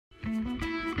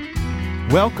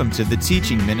Welcome to the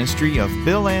teaching ministry of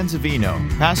Bill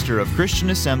Anzavino, pastor of Christian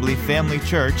Assembly Family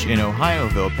Church in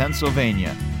Ohioville,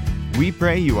 Pennsylvania. We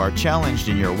pray you are challenged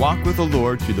in your walk with the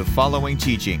Lord through the following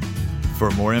teaching.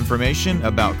 For more information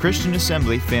about Christian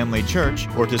Assembly Family Church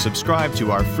or to subscribe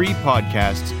to our free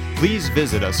podcasts, please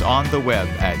visit us on the web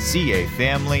at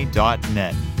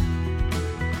cafamily.net.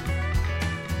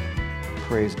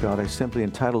 Praise God. I simply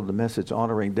entitled the message,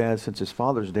 Honoring Dad, since it's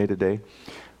Father's Day today.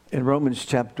 In Romans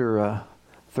chapter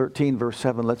 13, verse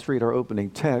 7, let's read our opening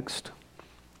text.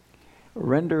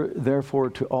 Render therefore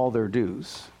to all their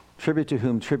dues, tribute to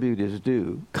whom tribute is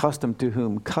due, custom to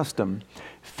whom custom,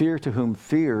 fear to whom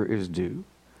fear is due,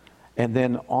 and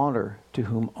then honor to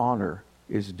whom honor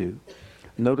is due.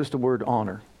 Notice the word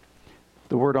honor.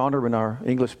 The word honor in our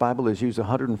English Bible is used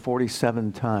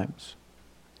 147 times.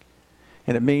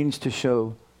 And it means to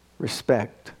show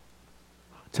respect,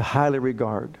 to highly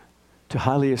regard, to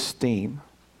highly esteem.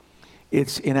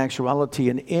 It's in actuality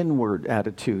an inward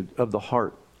attitude of the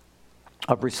heart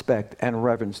of respect and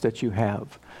reverence that you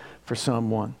have for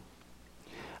someone.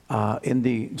 In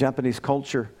the Japanese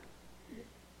culture,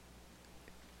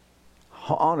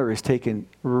 honor is taken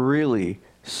really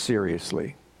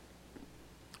seriously.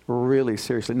 Really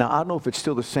seriously. Now, I don't know if it's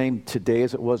still the same today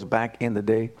as it was back in the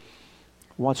day.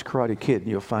 Watch Karate Kid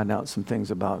and you'll find out some things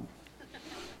about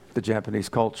the Japanese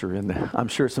culture. And I'm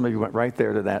sure some of you went right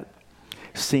there to that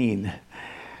scene.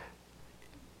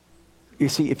 You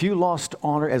see, if you lost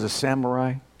honor as a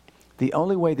samurai, the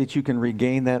only way that you can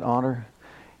regain that honor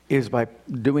is by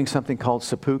doing something called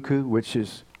seppuku, which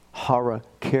is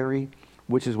hara-kiri,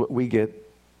 which is what we get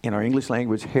in our English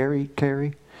language, hara-kiri.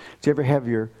 Did you ever have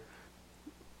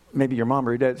maybe your mom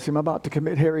or your dad say, I'm about to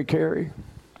commit hara-kiri?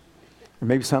 Or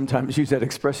maybe sometimes use that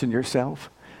expression yourself.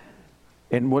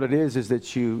 And what it is that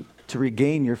to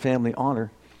regain your family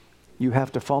honor, you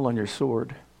have to fall on your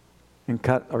sword and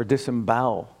cut or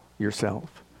disembowel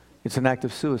yourself. It's an act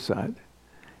of suicide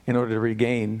in order to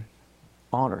regain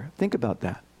honor. Think about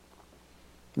that.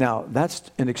 Now, that's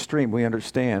an extreme we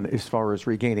understand as far as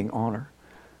regaining honor.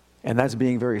 And that's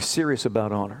being very serious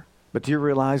about honor. But do you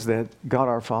realize that God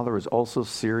our Father is also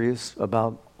serious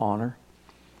about honor?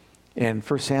 In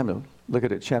 1 Samuel, look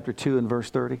at it, chapter 2 and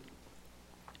verse 30.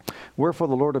 Wherefore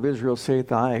the Lord of Israel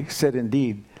saith, I said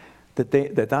indeed,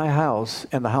 that thy house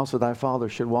and the house of thy father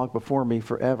should walk before me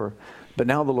forever. But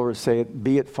now the Lord saith,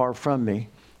 be it far from me.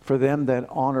 For them that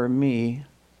honor me,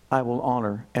 I will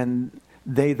honor. And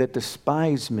they that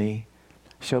despise me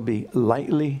shall be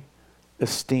lightly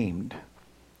esteemed.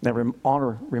 Now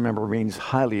honor, remember, means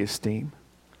highly esteem.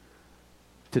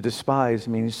 To despise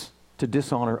means to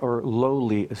dishonor or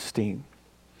lowly esteem.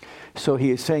 So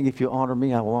he is saying, if you honor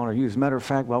me, I will honor you. As a matter of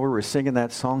fact, while we were singing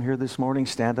that song here this morning,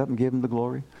 stand up and give him the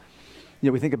glory. You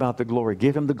know, we think about the glory.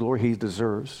 Give him the glory he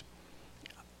deserves.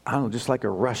 I don't know, just like a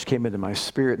rush came into my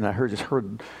spirit, and I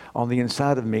heard on the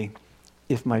inside of me,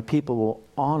 if my people will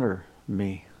honor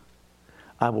me,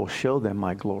 I will show them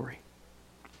my glory.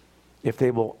 If they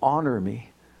will honor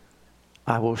me,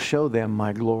 I will show them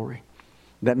my glory.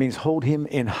 That means hold him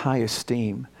in high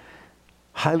esteem.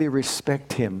 Highly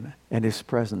respect him and his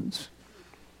presence.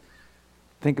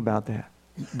 Think about that.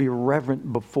 Be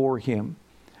reverent before him.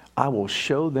 I will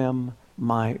show them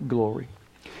my glory.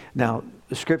 Now,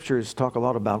 the scriptures talk a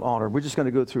lot about honor. We're just going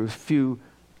to go through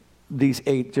these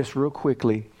 8 just real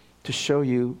quickly to show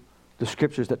you the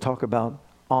scriptures that talk about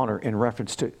honor in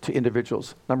reference to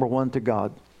individuals. Number 1, to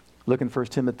God. Look in 1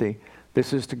 Timothy.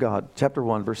 This is to God. Chapter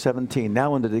 1, verse 17.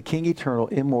 Now unto the King eternal,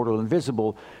 immortal,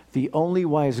 invisible, the only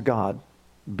wise God,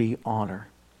 be honor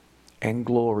and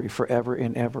glory forever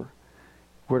and ever.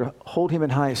 We're to hold him in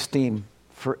high esteem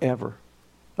forever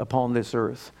upon this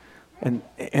earth. And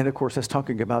of course, that's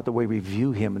talking about the way we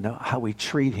view him and how we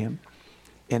treat him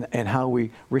and how we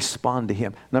respond to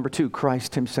him. Number 2,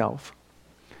 Christ himself.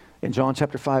 In John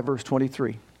chapter 5, verse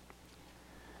 23.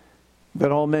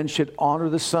 That all men should honor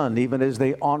the Son, even as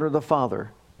they honor the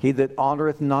Father. He that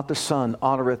honoreth not the Son,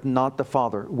 honoreth not the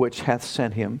Father, which hath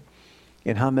sent him.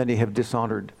 And how many have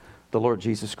dishonored the Lord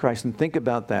Jesus Christ? And think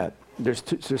about that. There's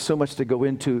so much to go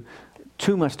into,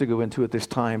 too much to go into at this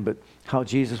time, but how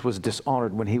Jesus was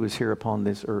dishonored when he was here upon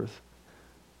this earth.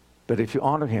 But if you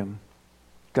honor him,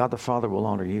 God the Father will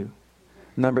honor you.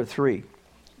 Number 3,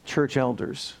 church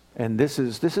elders. And this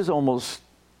is almost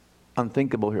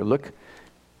unthinkable here. Look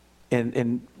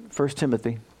in 1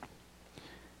 Timothy.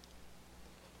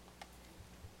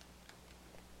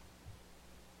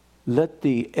 Let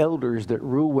the elders that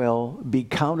rule well be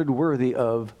counted worthy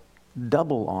of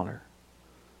double honor.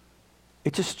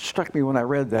 It just struck me when I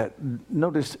read that.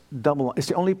 Notice double. It's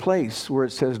the only place where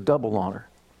it says double honor.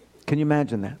 Can you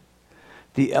imagine that?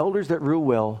 The elders that rule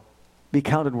well be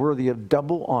counted worthy of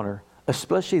double honor,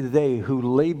 especially they who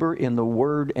labor in the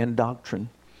word and doctrine.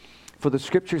 For the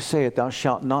scriptures saith, thou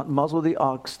shalt not muzzle the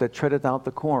ox that treadeth out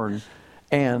the corn,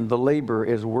 and the laborer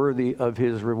is worthy of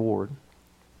his reward.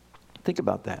 Think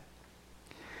about that.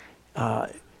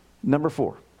 Number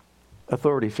 4,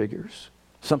 authority figures.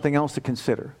 Something else to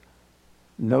consider.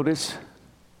 Notice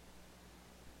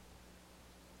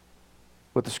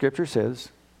what the scripture says.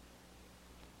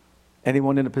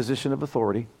 Anyone in a position of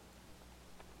authority.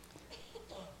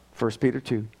 1 Peter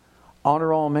 2.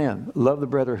 Honor all men. Love the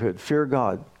brotherhood. Fear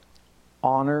God.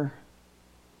 Honor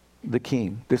the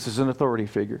king. This is an authority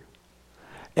figure.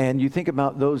 And you think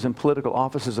about those in political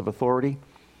offices of authority,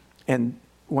 and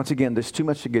once again, there's too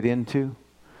much to get into,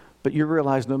 but you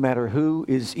realize no matter who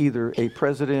is either a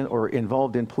president or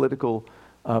involved in political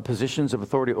positions of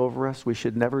authority over us, we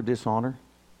should never dishonor.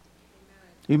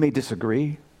 You may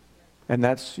disagree, and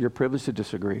that's your privilege to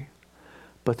disagree,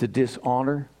 but to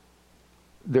dishonor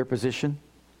their position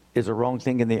is a wrong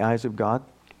thing in the eyes of God,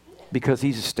 because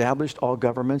he's established all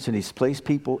governments and he's placed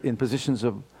people in positions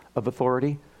of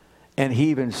authority. And he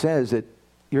even says that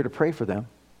you're to pray for them,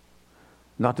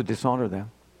 not to dishonor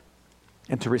them,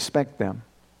 and to respect them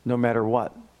no matter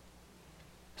what.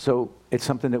 So it's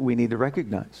something that we need to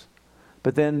recognize.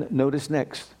 But then notice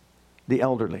next, the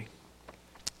elderly.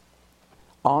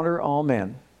 Honor all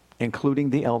men, including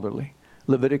the elderly.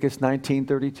 Leviticus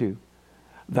 19:32.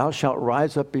 Thou shalt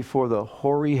rise up before the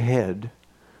hoary head,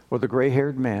 or the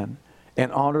gray-haired man,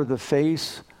 and honor the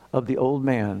face of the old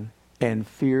man, and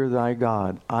fear thy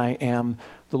God. I am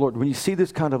the Lord. When you see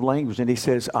this kind of language, and he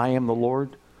says, I am the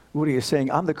Lord, what are you saying?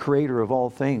 I'm the creator of all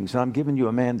things, and I'm giving you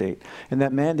a mandate. And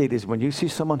that mandate is when you see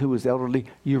someone who is elderly,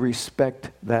 you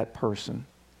respect that person.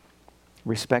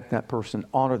 Respect that person.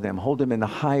 Honor them. Hold them in the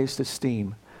highest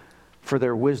esteem for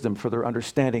their wisdom, for their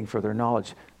understanding, for their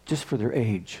knowledge, just for their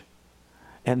age.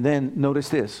 And then notice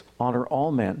this. Honor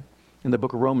all men. In the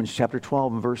book of Romans, chapter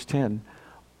 12 and verse 10,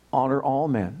 honor all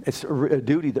men. It's a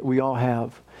duty that we all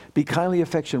have. Be kindly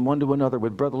affectioned one to another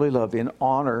with brotherly love, in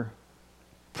honor,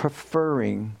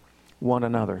 preferring one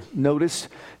another. Notice,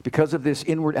 because of this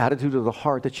inward attitude of the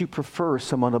heart, that you prefer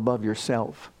someone above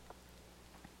yourself,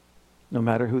 no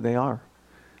matter who they are.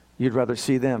 You'd rather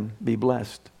see them be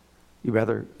blessed. You'd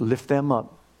rather lift them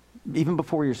up, even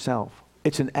before yourself.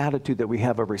 It's an attitude that we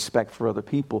have of respect for other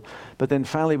people. But then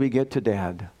finally we get to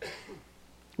dad.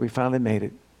 We finally made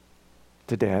it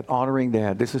to dad, honoring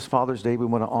dad. This is Father's Day. We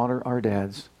want to honor our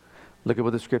dads. Look at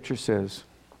what the scripture says.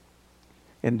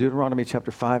 In Deuteronomy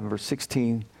chapter 5 and verse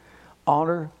 16,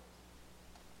 honor,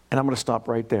 and I'm going to stop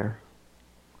right there.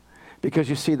 Because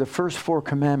you see, the first 4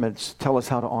 commandments tell us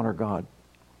how to honor God.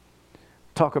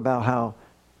 Talk about how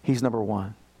he's number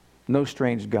 1. No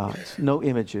strange gods, no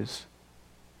images.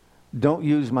 Don't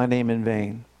use my name in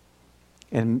vain.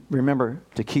 And remember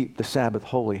to keep the Sabbath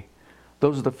holy.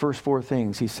 Those are the first 4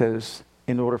 things he says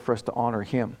in order for us to honor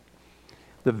him.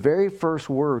 The very first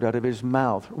word out of his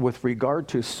mouth with regard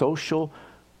to social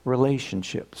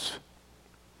relationships,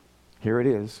 here it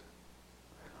is.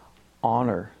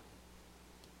 Honor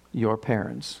your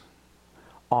parents.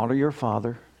 Honor your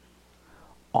father.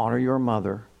 Honor your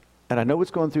mother. And I know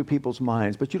what's going through people's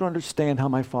minds, but you don't understand how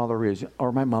my father is,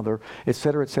 or my mother,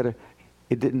 etc., etc.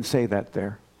 It didn't say that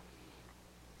there.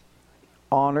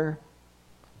 Honor,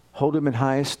 hold them in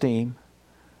high esteem,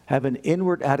 have an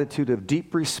inward attitude of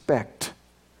deep respect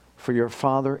for your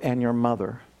father and your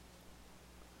mother,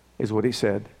 is what he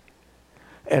said.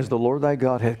 As the Lord thy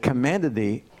God hath commanded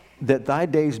thee, that thy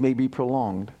days may be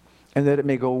prolonged, and that it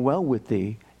may go well with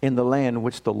thee in the land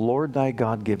which the Lord thy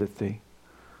God giveth thee.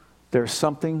 There's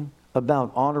something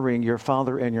about honoring your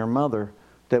father and your mother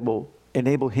that will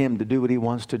enable him to do what he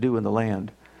wants to do in the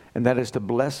land. And that is to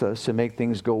bless us and make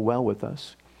things go well with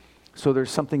us. So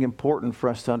there's something important for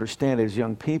us to understand as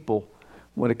young people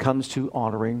when it comes to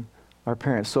honoring our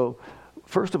parents. So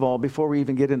first of all, before we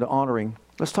even get into honoring,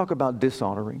 let's talk about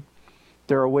dishonoring.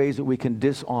 There are ways that we can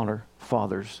dishonor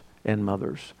fathers and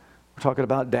mothers. We're talking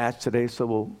about dads today, so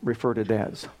we'll refer to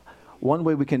dads. One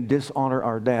way we can dishonor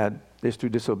our dad is through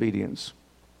disobedience.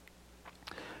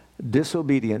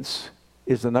 Disobedience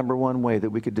is the number one way that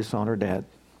we could dishonor dad.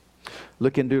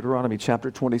 Look in Deuteronomy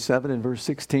chapter 27 and verse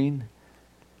 16.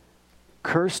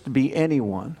 Cursed be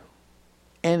anyone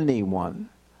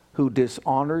who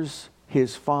dishonors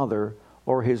his father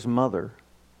or his mother.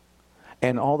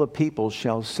 And all the people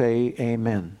shall say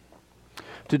amen.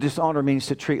 To dishonor means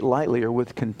to treat lightly or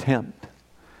with contempt.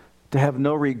 To have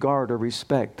no regard or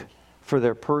respect for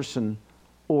their person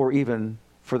or even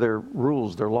for their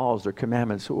rules, their laws, their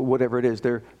commandments, whatever it is,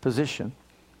 their position.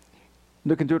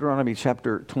 Look in Deuteronomy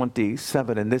chapter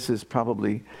 27, and this is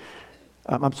probably,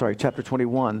 chapter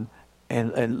 21,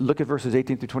 and look at verses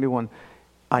 18 through 21.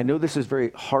 I know this is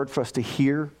very hard for us to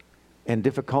hear and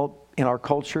difficult in our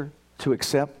culture to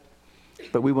accept,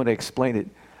 but we want to explain it.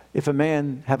 If a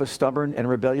man have a stubborn and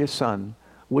rebellious son,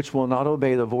 which will not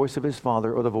obey the voice of his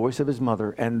father or the voice of his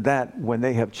mother, and that, when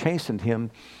they have chastened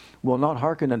him, will not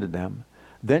hearken unto them,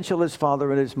 then shall his father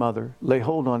and his mother lay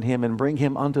hold on him and bring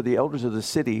him unto the elders of the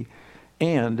city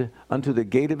and unto the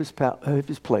gate of his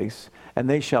place, and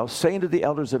they shall say unto the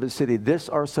elders of his city, This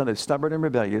our son is stubborn and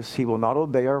rebellious, he will not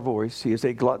obey our voice, he is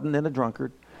a glutton and a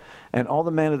drunkard, and all the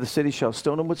men of the city shall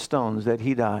stone him with stones, that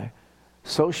he die.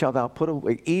 So shalt thou put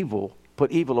evil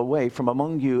away from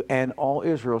among you, and all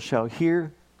Israel shall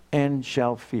hear and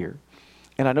shall fear.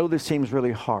 And I know this seems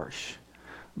really harsh,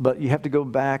 but you have to go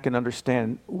back and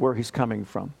understand where he's coming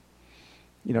from.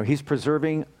 You know, he's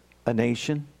preserving a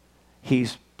nation.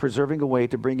 He's preserving a way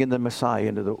to bring in the Messiah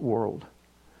into the world.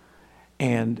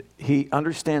 And he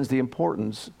understands the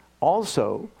importance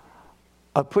also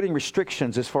of putting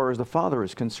restrictions as far as the father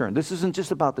is concerned. This isn't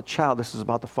just about the child, this is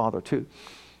about the father too.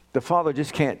 The father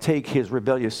just can't take his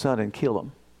rebellious son and kill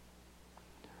him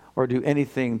or do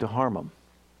anything to harm him.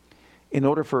 In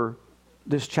order for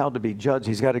this child to be judged,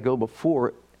 he's got to go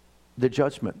before the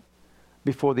judgment,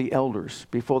 before the elders,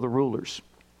 before the rulers.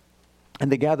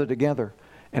 And they gather together.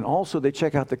 And also they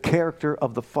check out the character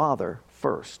of the father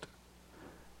first,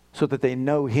 so that they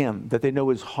know him, that they know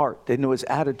his heart, they know his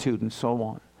attitude, and so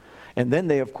on. And then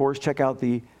they, of course, check out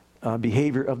the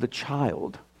behavior of the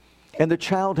child. And the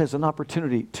child has an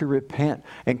opportunity to repent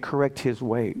and correct his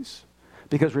ways.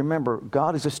 Because remember,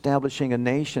 God is establishing a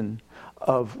nation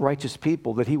of righteous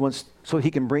people that he wants, so he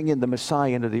can bring in the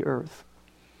Messiah into the earth.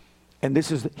 And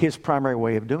this is his primary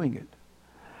way of doing it.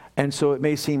 And so it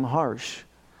may seem harsh,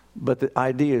 but the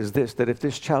idea is this, that if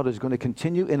this child is going to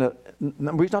continue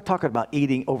he's not talking about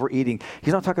overeating.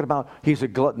 He's not talking about he's a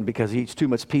glutton because he eats too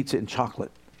much pizza and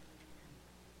chocolate.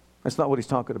 That's not what he's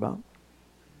talking about.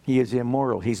 He is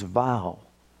immoral. He's vile.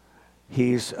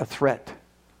 He's a threat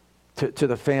to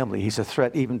the family. He's a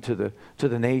threat even to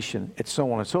the nation, and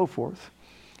so on and so forth.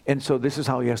 And so this is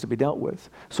how he has to be dealt with.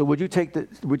 So would you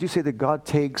say that God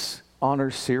takes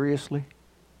honor seriously?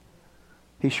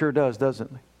 He sure does,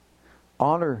 doesn't he?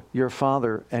 Honor your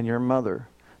father and your mother.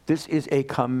 This is a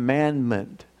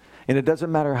commandment. And it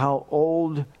doesn't matter how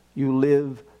old you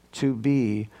live to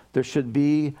be. There should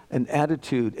be an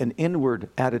attitude, an inward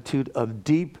attitude of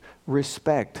deep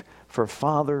respect for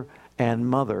father and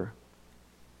mother,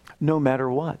 no matter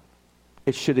what.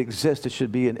 It should exist. It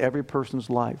should be in every person's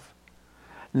life.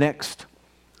 Next,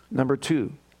 number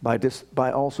 2, by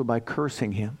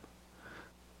cursing him.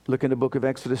 Look in the book of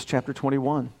Exodus chapter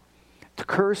 21. To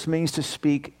curse means to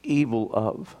speak evil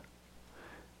of.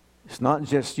 It's not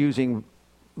just using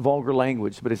vulgar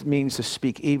language, but it means to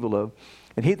speak evil of.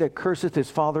 And he that curseth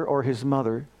his father or his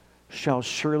mother shall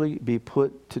surely be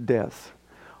put to death.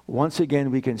 Once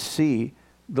again, we can see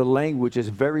the language is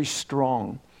very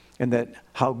strong, and that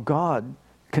how God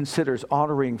considers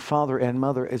honoring father and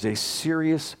mother as a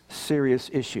serious, serious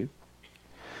issue.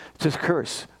 To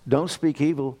curse, don't speak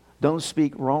evil, don't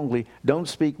speak wrongly, don't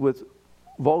speak with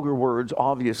vulgar words,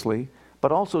 obviously,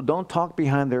 but also don't talk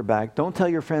behind their back. Don't tell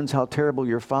your friends how terrible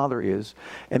your father is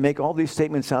and make all these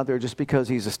statements out there just because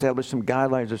he's established some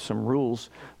guidelines or some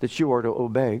rules that you are to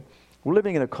obey. We're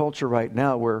living in a culture right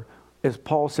now where, as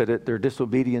Paul said it, they're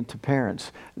disobedient to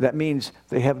parents. That means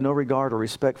they have no regard or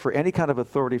respect for any kind of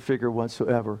authority figure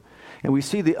whatsoever. And we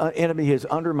see the enemy has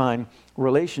undermined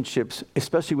relationships,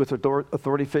 especially with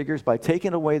authority figures, by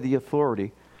taking away the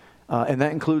authority. And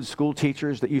that includes school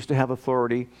teachers that used to have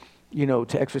authority,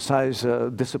 to exercise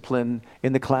discipline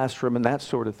in the classroom and that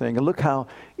sort of thing. And look how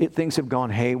things have gone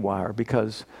haywire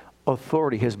because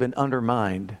authority has been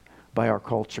undermined by our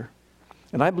culture.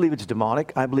 And I believe it's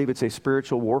demonic. I believe it's a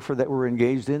spiritual warfare that we're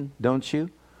engaged in, don't you?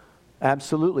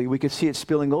 Absolutely. We could see it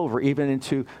spilling over even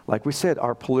into, like we said,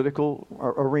 our political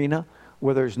arena,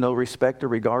 where there's no respect or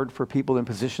regard for people in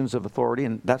positions of authority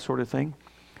and that sort of thing.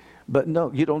 But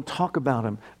no, you don't talk about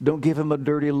them. Don't give them a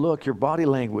dirty look. Your body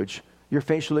language, your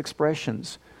facial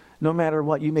expressions. No matter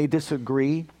what, you may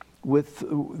disagree with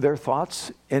their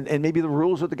thoughts and maybe the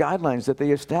rules or the guidelines that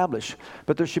they establish.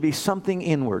 But there should be something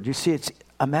inward. You see, it's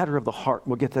a matter of the heart.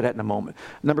 We'll get to that in a moment.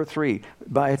 Number 3,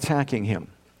 by attacking him.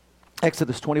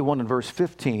 Exodus 21 and verse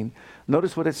 15.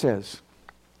 Notice what it says.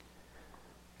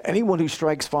 Anyone who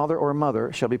strikes father or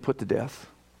mother shall be put to death.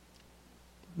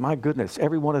 My goodness,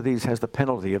 every one of these has the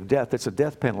penalty of death. It's a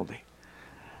death penalty.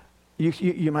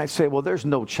 You might say, well, there's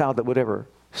no child that would ever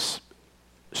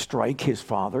strike his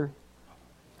father.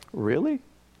 Really?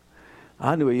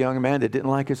 I knew a young man that didn't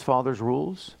like his father's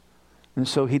rules, and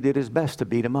so he did his best to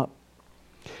beat him up.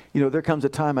 You know, there comes a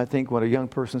time, I think, when a young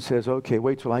person says, okay,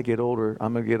 wait till I get older.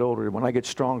 I'm going to get older. When I get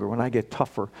stronger, when I get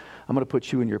tougher, I'm going to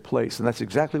put you in your place. And that's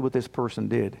exactly what this person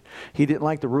did. He didn't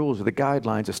like the rules or the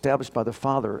guidelines established by the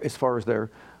father as far as their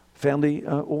family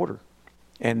order.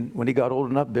 And when he got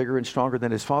old enough, bigger and stronger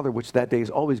than his father, which that day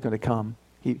is always going to come,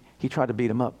 he tried to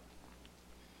beat him up.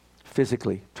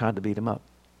 Physically tried to beat him up.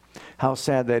 How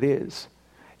sad that is.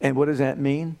 And what does that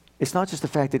mean? It's not just the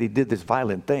fact that he did this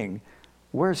violent thing.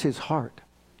 Where's his heart?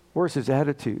 Where's his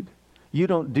attitude? You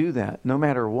don't do that. No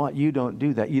matter what, you don't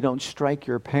do that. You don't strike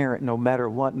your parent no matter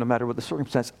what the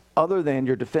circumstance, other than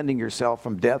you're defending yourself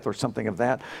from death or something of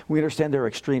that. We understand there are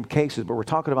extreme cases, but we're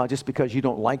talking about just because you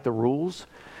don't like the rules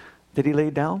that he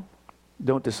laid down,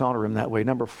 don't dishonor him that way.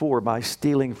 Number 4, by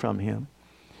stealing from him.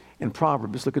 In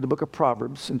Proverbs, look at the book of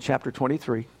Proverbs in chapter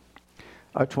 28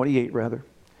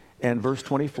 and verse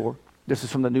 24. This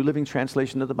is from the New Living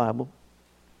Translation of the Bible.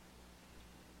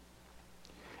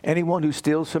 Anyone who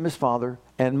steals from his father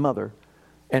and mother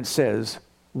and says,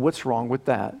 what's wrong with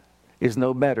that, is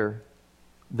no better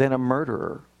than a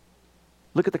murderer.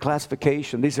 Look at the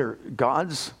classification. These are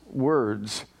God's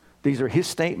words. These are his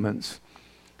statements.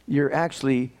 You're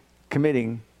actually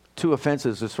committing 2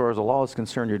 offenses as far as the law is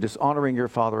concerned. You're dishonoring your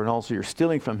father, and also you're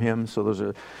stealing from him. So those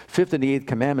are 5th and the 8th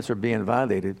commandments are being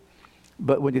violated.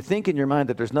 But when you think in your mind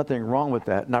that there's nothing wrong with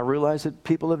that, and I realize that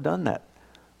people have done that.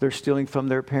 They're stealing from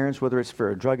their parents, whether it's for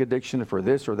a drug addiction, or for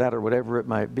this or that, or whatever it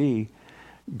might be.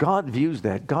 God views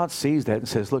that. God sees that and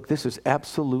says, look, this is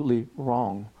absolutely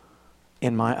wrong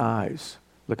in my eyes.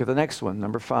 Look at the next one,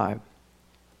 number 5.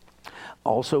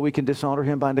 Also, we can dishonor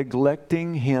him by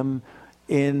neglecting him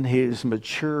in his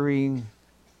maturing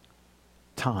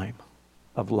time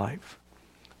of life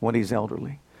when he's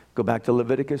elderly. Go back to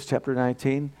Leviticus chapter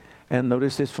 19 and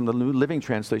notice this from the New Living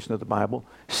Translation of the Bible.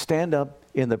 Stand up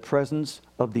in the presence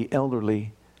of the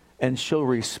elderly and show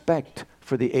respect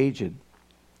for the aged.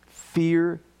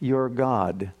 Fear your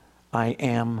God. I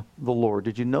am the Lord.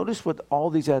 Did you notice with all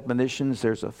these admonitions,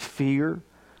 there's a fear?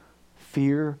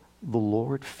 Fear the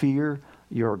Lord. Fear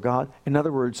your God. In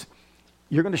other words,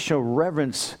 you're going to show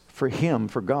reverence for him,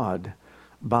 for God,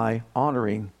 by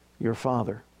honoring your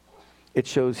father. It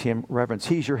shows him reverence.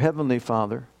 He's your heavenly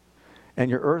father. And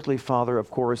your earthly father,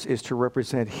 of course, is to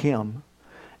represent him.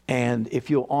 And if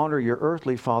you'll honor your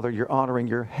earthly father, you're honoring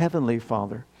your heavenly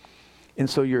father. And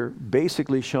so you're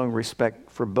basically showing respect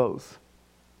for both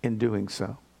in doing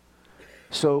so.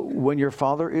 So when your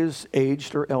father is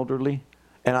aged or elderly,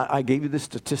 and I gave you this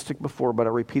statistic before, but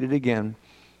I repeat it again,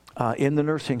 in the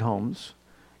nursing homes,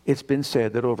 it's been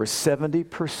said that over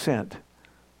 70%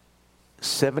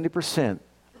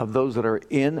 of those that are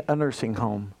in a nursing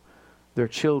home, their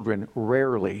children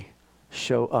rarely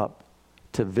show up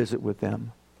to visit with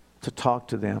them, to talk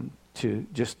to them, to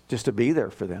just to be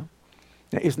there for them.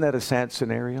 Now, isn't that a sad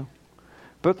scenario?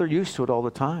 But they're used to it all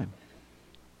the time.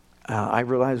 I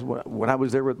realized when I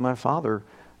was there with my father,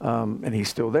 and he's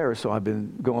still there, so I've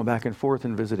been going back and forth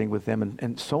and visiting with them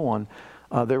and so on.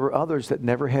 There were others that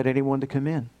never had anyone to come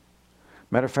in.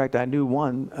 Matter of fact, I knew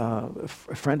one, a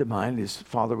friend of mine, his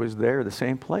father was there, the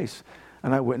same place.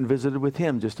 And I went and visited with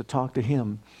him just to talk to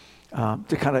him,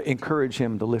 to kind of encourage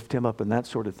him, to lift him up and that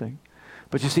sort of thing.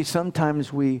 But you see,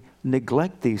 sometimes we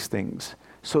neglect these things.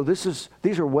 So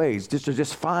these are ways, these are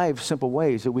just 5 simple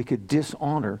ways that we could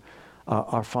dishonor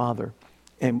our father.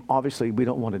 And obviously, we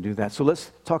don't want to do that. So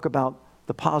let's talk about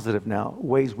the positive now,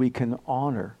 ways we can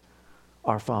honor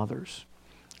our fathers.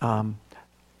 I'm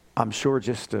sure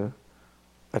just a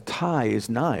tie is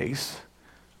nice,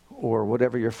 or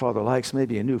whatever your father likes,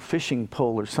 maybe a new fishing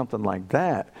pole or something like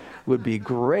that would be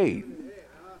great.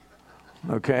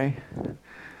 Okay?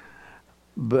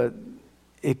 But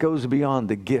it goes beyond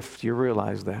the gift. You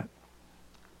realize that.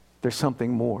 There's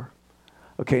something more.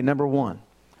 Okay, number 1,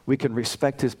 we can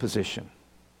respect his position.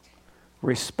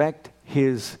 Respect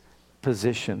his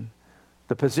position.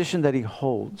 The position that he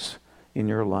holds in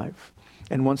your life.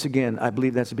 And once again, I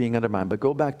believe that's being undermined. But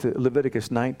go back to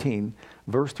Leviticus 19,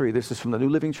 verse 3. This is from the New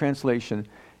Living Translation.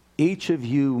 Each of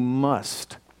you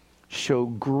must show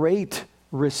great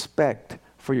respect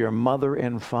for your mother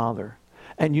and father.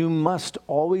 And you must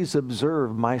always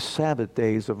observe my Sabbath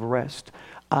days of rest.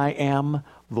 I am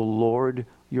the Lord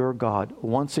your God.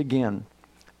 Once again,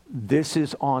 this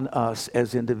is on us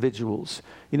as individuals.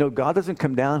 You know, God doesn't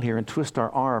come down here and twist our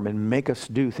arm and make us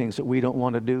do things that we don't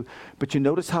want to do. But you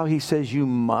notice how he says you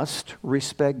must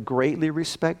greatly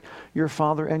respect your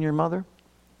father and your mother?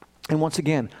 And once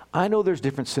again, I know there's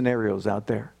different scenarios out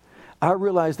there. I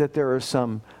realize that there are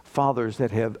some fathers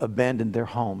that have abandoned their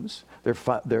homes,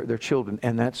 their children,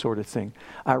 and that sort of thing.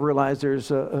 I realize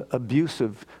there's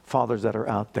abusive fathers that are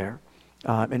out there,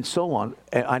 and so on.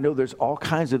 And I know there's all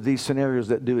kinds of these scenarios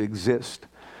that do exist,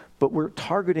 but we're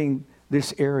targeting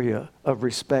this area of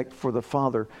respect for the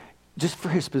father just for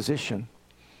his position.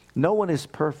 No one is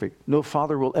perfect. No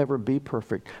father will ever be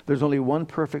perfect. There's only one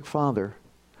perfect father.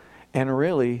 And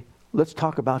really, let's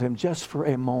talk about him just for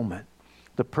a moment.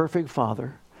 The perfect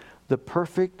father, the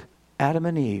perfect Adam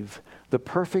and Eve, the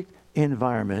perfect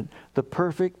environment, the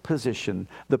perfect position,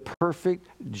 the perfect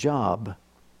job.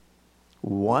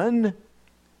 One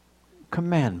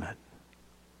commandment.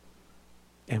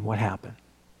 And what happened?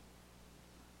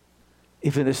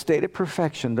 If in a state of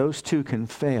perfection those two can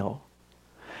fail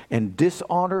and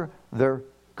dishonor their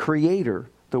Creator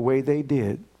the way they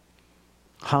did,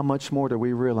 how much more do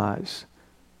we realize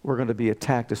we're going to be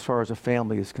attacked as far as a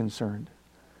family is concerned?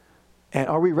 And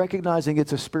are we recognizing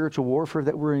it's a spiritual warfare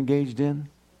that we're engaged in?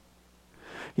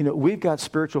 You know, we've got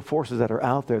spiritual forces that are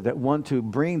out there that want to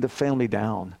bring the family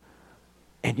down.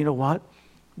 And you know what?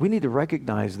 We need to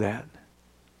recognize that.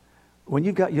 When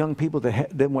you've got young people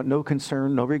that want no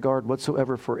concern, no regard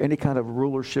whatsoever for any kind of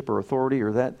rulership or authority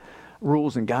or that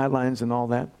rules and guidelines and all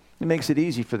that, it makes it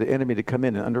easy for the enemy to come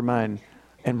in and undermine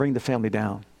and bring the family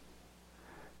down.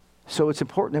 So it's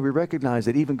important that we recognize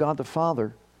that even God the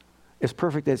Father, as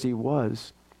perfect as he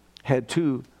was, had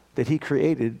two that he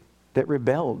created that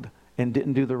rebelled and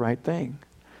didn't do the right thing.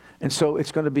 And so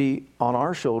it's going to be on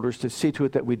our shoulders to see to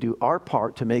it that we do our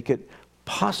part to make it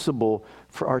possible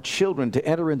for our children to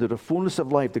enter into the fullness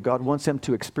of life that God wants them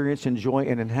to experience, enjoy,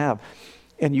 and have.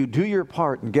 And you do your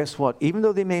part, and guess what? Even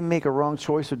though they may make a wrong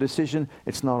choice or decision,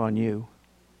 it's not on you.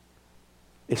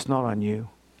 It's not on you.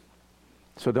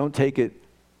 So don't take it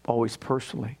always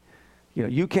personally. You know,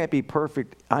 you can't be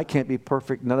perfect. I can't be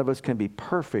perfect. None of us can be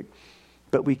perfect.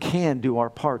 But we can do our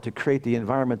part to create the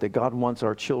environment that God wants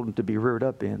our children to be reared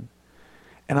up in.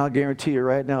 And I'll guarantee you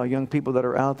right now, young people that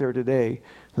are out there today,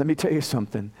 let me tell you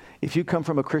something. If you come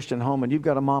from a Christian home and you've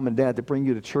got a mom and dad that bring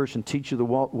you to church and teach you the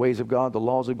ways of God, the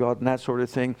laws of God, and that sort of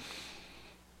thing,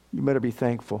 you better be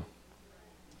thankful.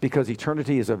 Because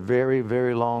eternity is a very,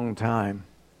 very long time.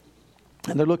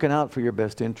 And they're looking out for your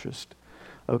best interest.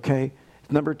 Okay?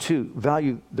 Number two,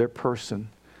 value their person.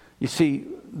 You see,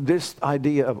 this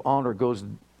idea of honor goes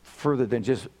further than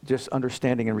just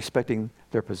understanding and respecting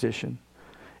their position.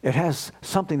 It has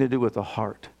something to do with the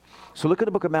heart. So look at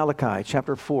the book of Malachi,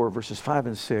 chapter 4, verses 5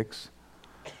 and 6.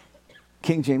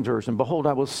 King James Version. Behold,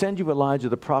 I will send you Elijah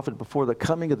the prophet before the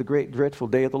coming of the great dreadful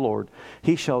day of the Lord.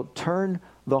 He shall turn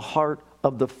the heart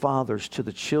of the fathers to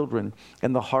the children,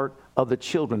 and the heart of the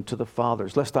children to the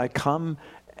fathers, lest I come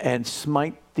and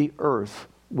smite the earth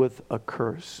with a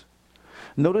curse.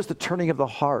 Notice the turning of the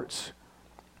hearts.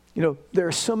 You know, there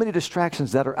are so many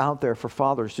distractions that are out there for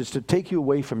fathers just to take you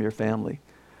away from your family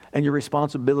and your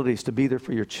responsibilities to be there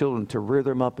for your children, to rear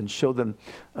them up and show them,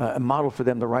 and model for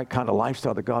them the right kind of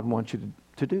lifestyle that God wants you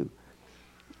to do.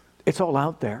 It's all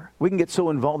out there. We can get so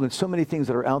involved in so many things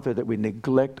that are out there that we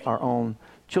neglect our own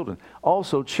children.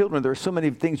 Also, children, there are so many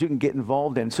things you can get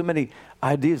involved in, so many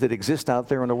ideas that exist out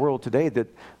there in the world today that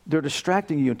they're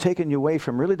distracting you and taking you away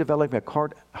from really developing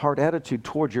a heart attitude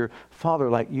towards your father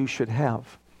like you should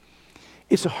have.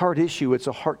 It's a heart issue. It's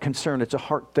a heart concern. It's a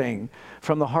heart thing.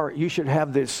 From the heart, you should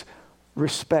have this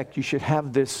respect. You should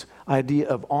have this idea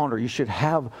of honor. You should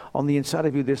have on the inside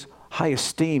of you this high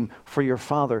esteem for your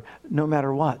father, no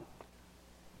matter what,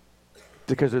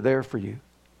 because they're there for you.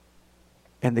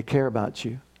 And they care about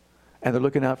you. And they're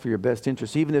looking out for your best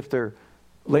interests. Even if they're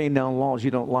laying down laws you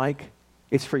don't like,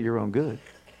 it's for your own good.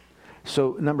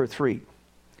 So, number 3.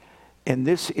 And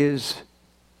this is,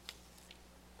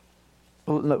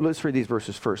 well, let's read these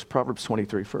verses first. Proverbs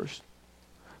 23 first.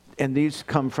 And these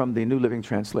come from the New Living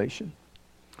Translation.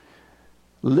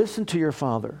 Listen to your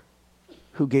father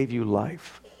who gave you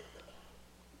life.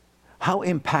 How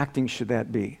impacting should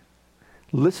that be?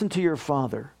 Listen to your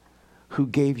father who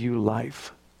gave you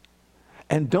life.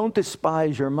 And don't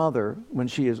despise your mother when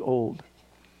she is old.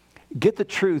 Get the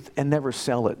truth and never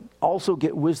sell it. Also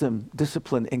get wisdom,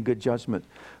 discipline, and good judgment.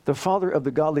 The father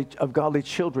of godly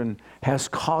children has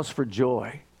cause for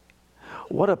joy.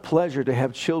 What a pleasure to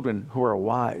have children who are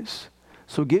wise.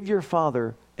 So give your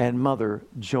father and mother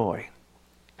joy.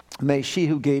 May she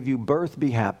who gave you birth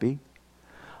be happy.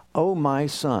 O my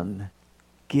son,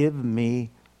 give me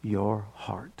your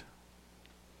heart.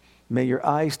 May your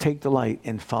eyes take delight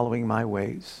in following my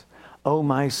ways. O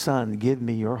my son, give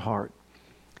me your heart.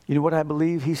 You know what I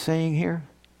believe he's saying here?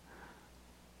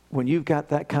 When you've got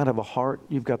that kind of a heart,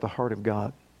 you've got the heart of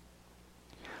God.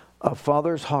 A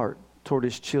father's heart toward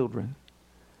his children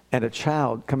and a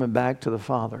child coming back to the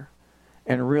father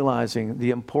and realizing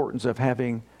the importance of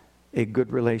having a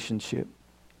good relationship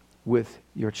with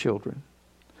your children.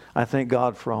 I thank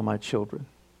God for all my children.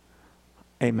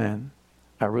 Amen.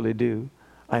 I really do.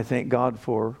 I thank God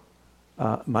for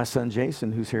my son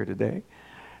Jason, who's here today.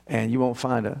 And you won't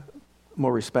find a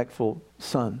more respectful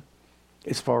son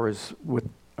as far as with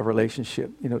a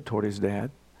relationship, toward his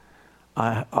dad.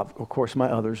 Of course,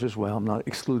 my others as well. I'm not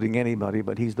excluding anybody,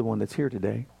 but he's the one that's here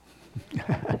today.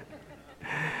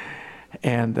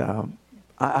 And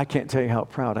I can't tell you how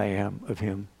proud I am of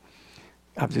him.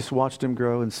 I've just watched him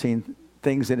grow and seen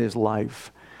things in his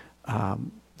life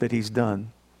that he's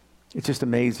done. It's just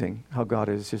amazing how God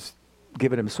has just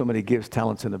given him so many gifts,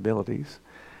 talents, and abilities.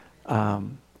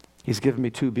 He's given me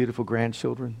 2 beautiful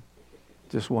grandchildren,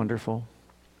 just wonderful.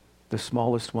 The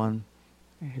smallest one,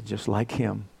 just like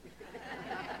him.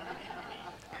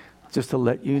 Just to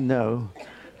let you know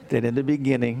that in the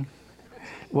beginning,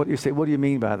 what do you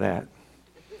mean by that?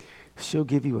 She'll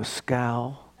give you a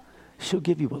scowl. She'll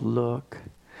give you a look.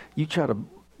 You try to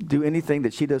do anything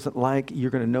that she doesn't like,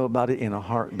 you're going to know about it in a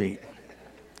heartbeat.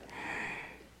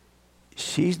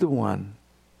 She's the one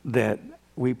that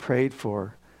we prayed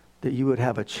for, that you would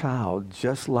have a child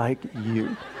just like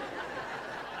you.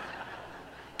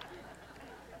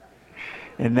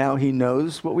 And now he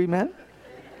knows what we meant.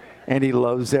 And he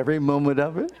loves every moment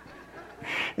of it.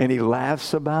 And he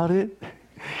laughs about it.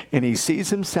 And he sees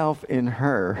himself in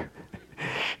her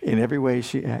in every way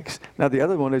she acts. Now, the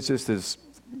other one is just as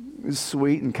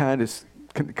sweet and kind as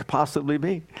could possibly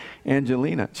be.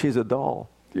 Angelina, she's a doll,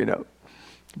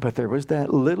 But there was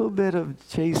that little bit of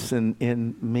Jason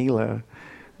in Mila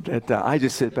that I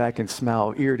just sit back and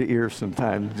smile ear to ear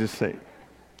sometimes and just say,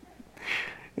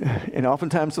 and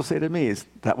oftentimes they'll say to me, is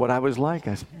that what I was like?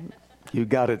 I said, you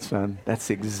got it, son. That's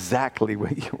exactly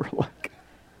what you were like.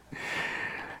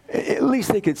 At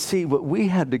least they could see what we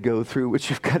had to go through, which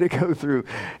you've got to go through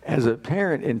as a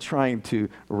parent in trying to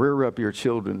rear up your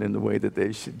children in the way that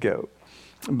they should go.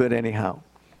 But anyhow,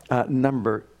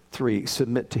 number 3,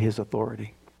 submit to his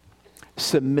authority.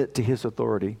 Submit to his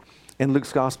authority. In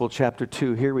Luke's Gospel, chapter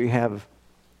 2, here we have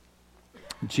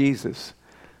Jesus,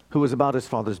 who was about his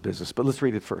father's business. But let's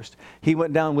read it first. He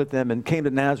went down with them and came to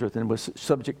Nazareth and was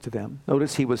subject to them.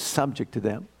 Notice he was subject to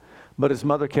them. But his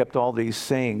mother kept all these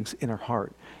sayings in her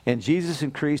heart. And Jesus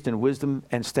increased in wisdom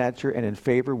and stature and in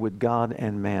favor with God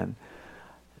and man.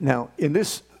 Now, in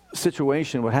this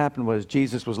situation, what happened was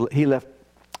he left,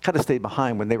 kind of stayed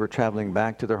behind when they were traveling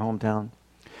back to their hometown.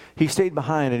 He stayed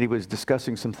behind and he was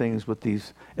discussing some things with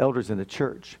these elders in the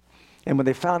church. And when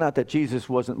they found out that Jesus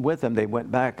wasn't with them, they went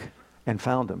back and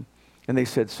found him. And they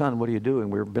said, son, what are you doing?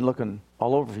 We've been looking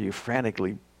all over for you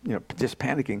frantically, just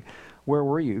panicking. Where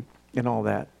were you? And all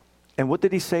that. And what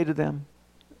did he say to them?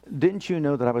 Didn't you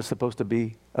know that I was supposed to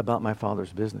be about my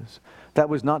father's business? That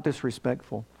was not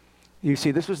disrespectful. You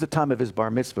see, this was the time of his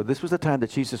bar mitzvah. This was the time that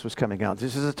Jesus was coming out.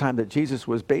 This is the time that Jesus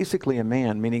was basically a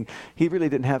man, meaning he really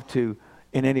didn't have to,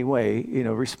 in any way,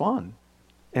 respond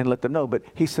and let them know. But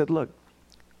he said, look,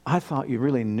 I thought you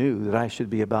really knew that I should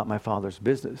be about my father's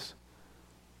business.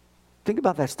 Think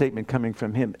about that statement coming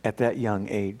from him at that young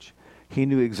age. He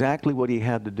knew exactly what he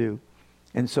had to do.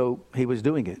 And so he was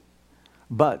doing it.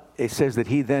 But it says that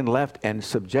he then left and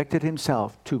subjected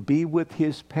himself to be with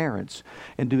his parents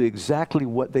and do exactly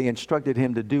what they instructed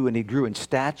him to do. And he grew in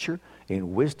stature,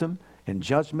 in wisdom, in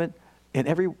judgment, in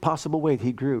every possible way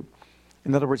he grew.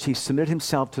 In other words, he submitted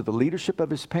himself to the leadership of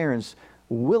his parents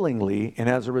willingly. And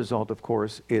as a result, of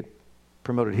course, it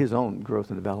promoted his own growth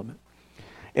and development.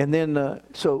 And then,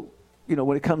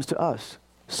 when it comes to us,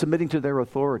 submitting to their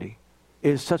authority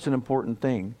is such an important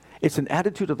thing. It's an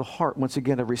attitude of the heart, once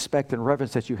again, of respect and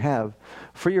reverence that you have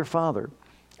for your father,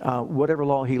 whatever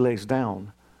law he lays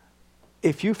down.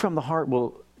 If you from the heart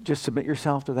will just submit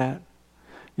yourself to that,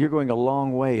 you're going a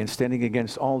long way in standing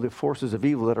against all the forces of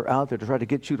evil that are out there to try to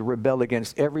get you to rebel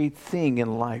against everything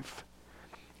in life.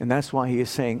 And that's why he is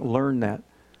saying, learn that.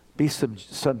 Be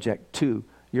subject to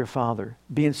your father.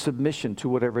 Be in submission to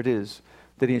whatever it is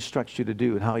that he instructs you to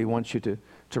do and how he wants you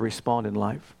to respond in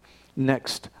life.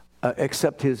 Next,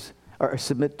 accept his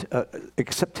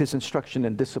instruction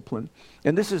and discipline.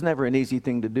 And this is never an easy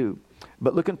thing to do.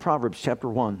 But look in Proverbs chapter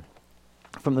 1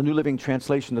 from the New Living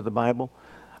Translation of the Bible.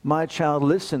 My child,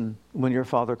 listen when your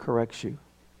father corrects you.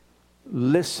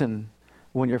 Listen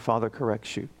when your father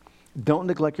corrects you. Don't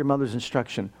neglect your mother's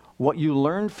instruction. What you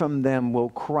learn from them will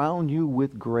crown you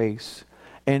with grace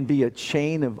and be a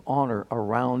chain of honor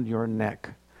around your neck.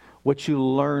 What you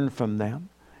learn from them.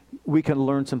 we can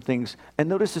learn some things. And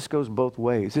notice this goes both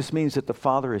ways. This means that the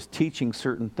father is teaching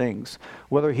certain things,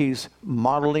 whether he's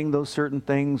modeling those certain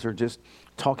things or just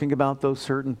talking about those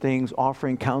certain things,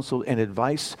 offering counsel and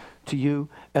advice to you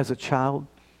as a child.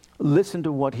 Listen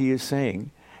to what he is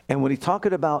saying. And when he's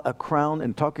talking about a crown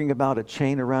and talking about a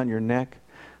chain around your neck,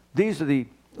 these are the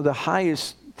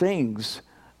highest things,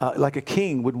 like a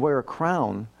king would wear a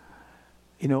crown,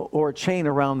 or a chain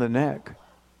around the neck.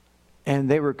 And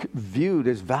they were viewed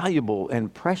as valuable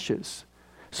and precious.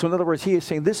 So in other words, he is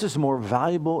saying this is more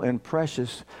valuable and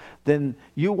precious than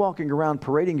you walking around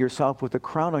parading yourself with a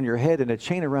crown on your head and a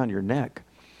chain around your neck.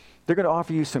 They're going to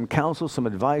offer you some counsel, some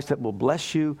advice that will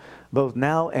bless you both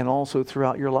now and also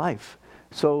throughout your life.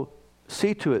 So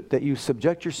see to it that you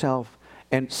subject yourself,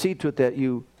 and see to it that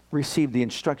you receive the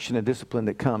instruction and discipline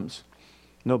that comes.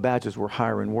 No badges were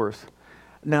higher in worth.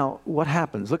 Now, what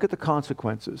happens? Look at the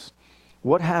consequences.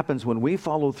 What happens when we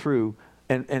follow through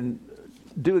and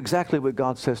do exactly what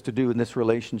God says to do in this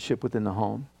relationship within the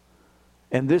home?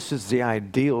 And this is the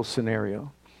ideal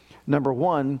scenario. Number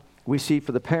one, we see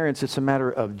for the parents, it's a matter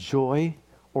of joy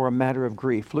or a matter of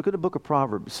grief. Look at the book of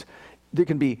Proverbs. There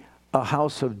can be a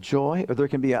house of joy or there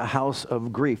can be a house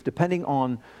of grief, depending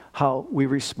on how we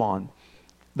respond.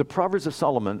 The Proverbs of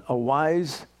Solomon, a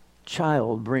wise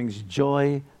child brings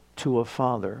joy to a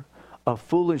father. A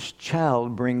foolish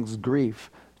child brings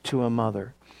grief to a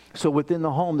mother. So within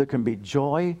the home, there can be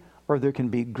joy or there can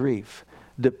be grief,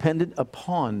 dependent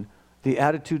upon the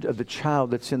attitude of the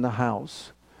child that's in the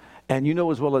house. And you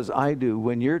know as well as I do,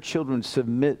 when your children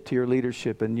submit to your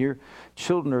leadership and your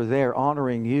children are there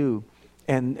honoring you,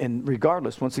 and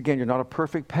regardless, once again, you're not a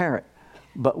perfect parent,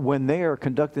 but when they are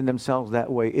conducting themselves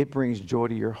that way, it brings joy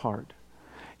to your heart.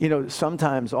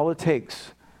 Sometimes all it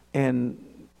takes,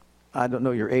 and I don't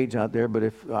know your age out there, but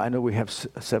if I know we have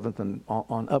 7th and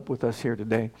on up with us here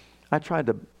today. I tried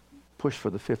to push for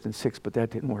the 5th and 6th, but that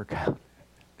didn't work out.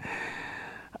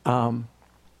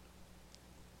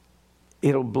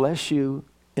 It'll bless you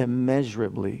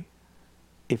immeasurably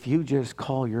if you just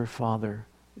call your father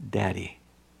Daddy.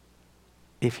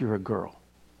 If you're a girl.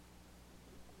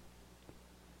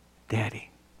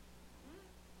 Daddy.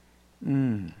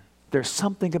 There's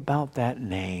something about that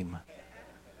name.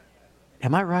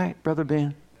 Am I right, Brother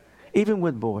Ben? Even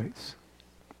with boys.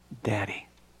 Daddy.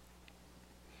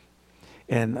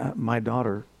 And my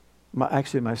daughter,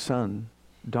 my son,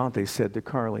 Dante, said to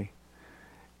Carly,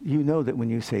 you know that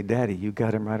when you say daddy, you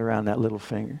got him right around that little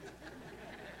finger.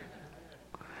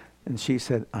 And she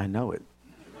said, I know it.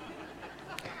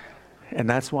 And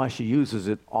that's why she uses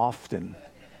it often.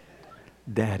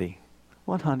 Daddy.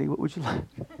 What, honey? What would you like?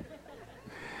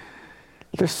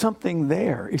 There's something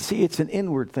there. You see, it's an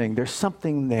inward thing. There's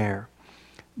something there.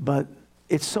 But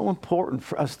it's so important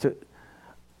for us to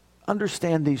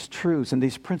understand these truths and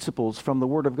these principles from the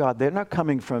Word of God. They're not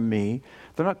coming from me.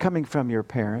 They're not coming from your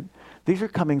parent. These are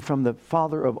coming from the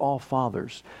Father of all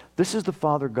fathers. This is the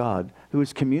Father God who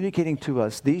is communicating to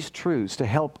us these truths to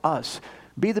help us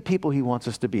be the people He wants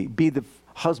us to be the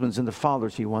husbands and the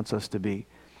fathers He wants us to be.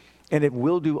 And if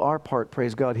we'll do our part,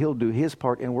 praise God, He'll do His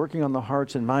part in working on the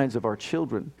hearts and minds of our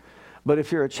children. But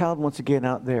if you're a child, once again,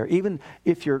 out there, even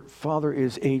if your father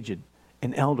is aged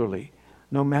and elderly,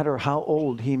 no matter how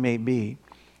old he may be,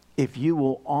 if you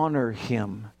will honor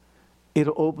him,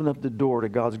 it'll open up the door to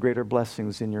God's greater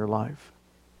blessings in your life.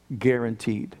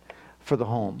 Guaranteed. For the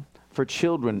home. For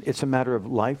children, it's a matter of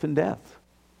life and death.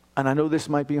 And I know this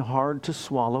might be hard to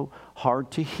swallow,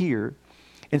 hard to hear,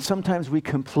 and sometimes we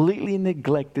completely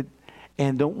neglect it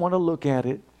and don't want to look at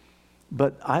it.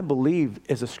 But I believe,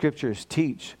 as the scriptures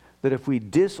teach, that if we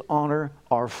dishonor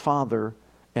our father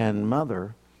and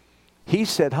mother, He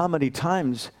said how many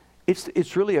times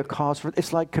it's really a cause for,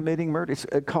 it's like committing murder. It's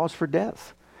a cause for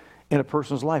death in a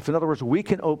person's life. In other words, we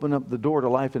can open up the door to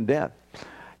life and death.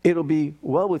 It'll be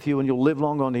well with you and you'll live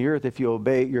long on the earth if you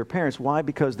obey your parents. Why?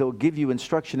 Because they'll give you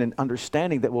instruction and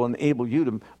understanding that will enable you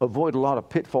to avoid a lot of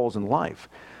pitfalls in life.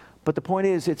 But the point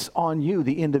is, it's on you,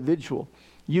 the individual.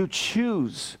 You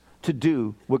choose to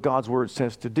do what God's Word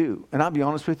says to do. And I'll be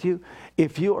honest with you,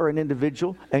 if you are an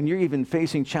individual and you're even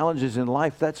facing challenges in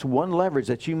life, that's one leverage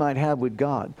that you might have with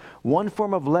God. One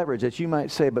form of leverage that you might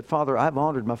say, but Father, I've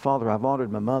honored my father, I've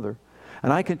honored my mother,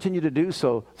 and I continue to do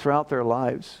so throughout their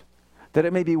lives, that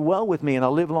it may be well with me and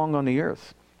I'll live long on the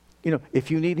earth. You know,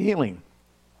 if you need healing,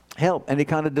 help, any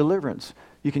kind of deliverance,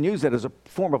 you can use that as a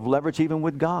form of leverage even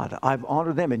with God. I've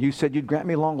honored them, and you said you'd grant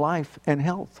me long life and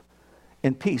health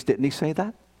and peace. Didn't He say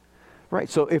that? Right,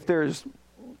 so if there's,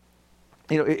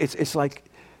 you know, it's like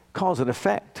cause and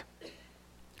effect.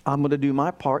 I'm going to do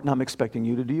my part, and I'm expecting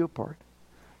you to do your part.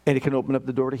 And it can open up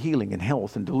the door to healing and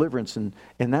health and deliverance and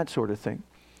that sort of thing.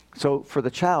 So for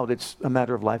the child, it's a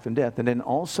matter of life and death. And then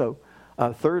also,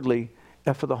 thirdly,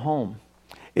 for the home,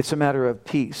 it's a matter of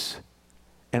peace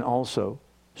and also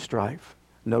strife.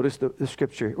 Notice the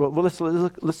scripture. Well, let's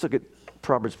look at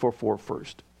Proverbs 4:4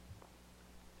 first.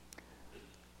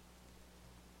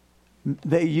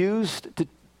 They used to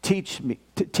teach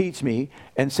me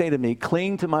and say to me,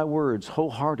 cling to my words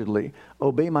wholeheartedly.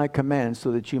 Obey my commands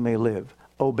so that you may live.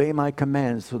 Obey my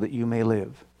commands so that you may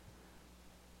live.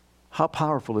 How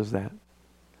powerful is that?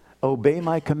 Obey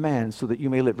my commands so that you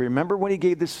may live. Remember when he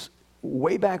gave this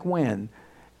way back when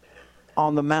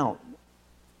on the mount,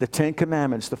 the 10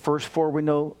 commandments, the first 4 we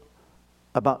know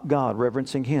about God,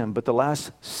 reverencing him, but the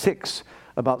last 6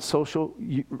 about social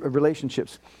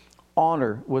relationships.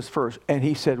 Honor was first. And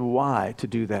he said, why to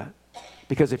do that?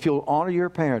 Because if you'll honor your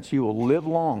parents, you will live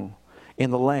long in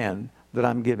the land that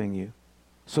I'm giving you.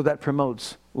 So that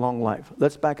promotes long life.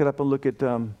 Let's back it up and look at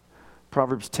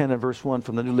Proverbs 10 and verse 1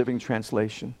 from the New Living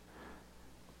Translation.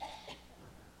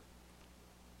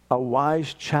 A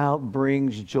wise child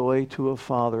brings joy to a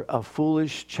father. A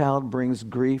foolish child brings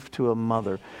grief to a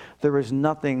mother. There is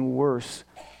nothing worse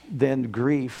than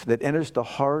grief that enters the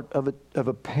heart of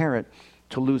a parent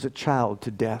to lose a child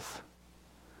to death.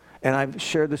 And I've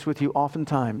shared this with you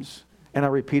oftentimes, and I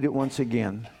repeat it once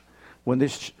again. When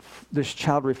this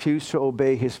child refused to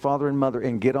obey his father and mother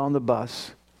and get on the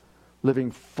bus,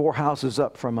 living 4 houses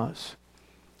up from us,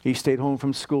 he stayed home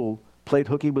from school, played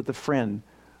hooky with a friend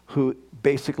who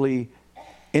basically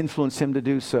influenced him to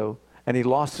do so, and he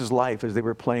lost his life as they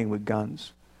were playing with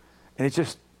guns. And it's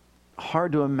just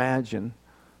hard to imagine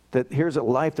that here's a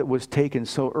life that was taken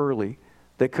so early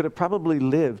that could have probably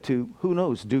lived to, who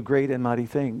knows, do great and mighty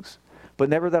things. But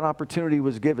never that opportunity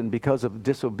was given because of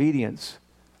disobedience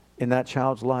in that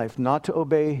child's life, not to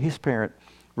obey his parent,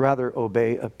 rather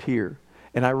obey a peer.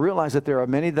 And I realize that there are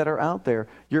many that are out there.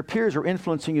 Your peers are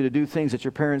influencing you to do things that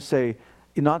your parents say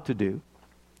not to do.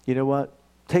 You know what?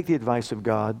 Take the advice of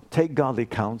God. Take godly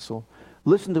counsel.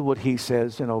 Listen to what he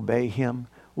says and obey him.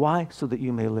 Why? So that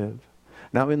you may live.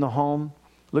 Now in the home,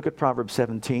 look at Proverbs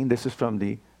 17. This is from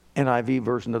the NIV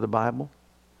version of the Bible.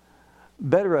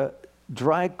 Better a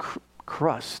dry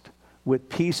crust with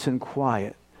peace and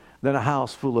quiet than a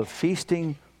house full of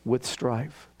feasting with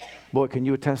strife. Boy, can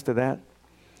you attest to that?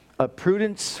 A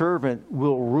prudent servant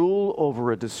will rule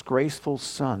over a disgraceful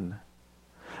son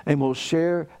and will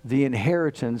share the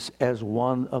inheritance as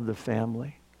one of the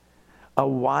family. A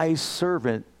wise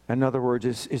servant, in other words,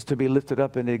 is to be lifted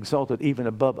up and exalted even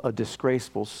above a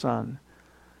disgraceful son.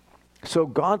 So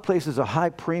God places a high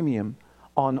premium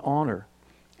on honor.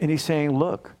 And he's saying,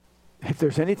 look, if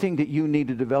there's anything that you need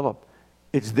to develop,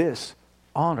 it's this,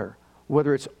 honor.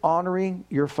 Whether it's honoring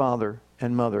your father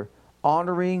and mother,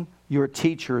 honoring your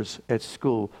teachers at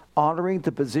school, honoring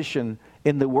the position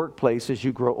in the workplace as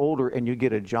you grow older and you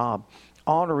get a job,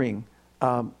 honoring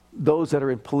those that are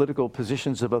in political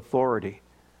positions of authority.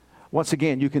 Once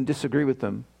again, you can disagree with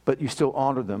them, but you still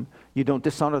honor them. You don't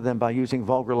dishonor them by using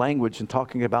vulgar language and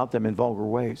talking about them in vulgar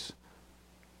ways.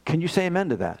 Can you say amen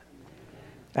to that?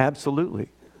 Absolutely.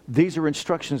 These are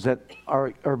instructions that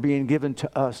are being given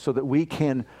to us so that we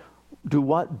can do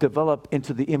what? Develop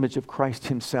into the image of Christ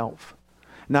himself.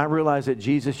 Now I realize that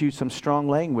Jesus used some strong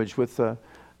language with the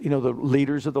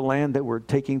leaders of the land that were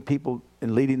taking people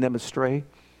and leading them astray.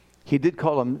 He did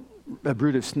call them a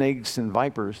brood of snakes and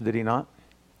vipers, did he not?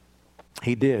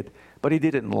 He did, but he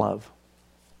did it in love.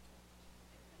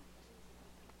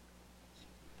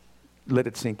 Let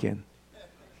it sink in.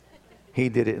 He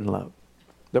did it in love.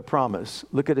 The promise.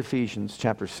 Look at Ephesians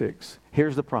chapter 6.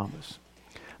 Here's the promise.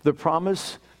 The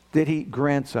promise that he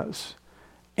grants us.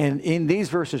 And in these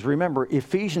verses, remember,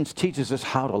 Ephesians teaches us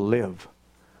how to live.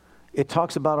 It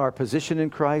talks about our position in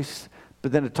Christ,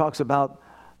 but then it talks about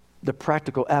the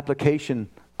practical application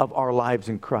of our lives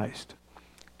in Christ.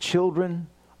 Children,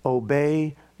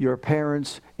 obey your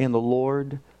parents in the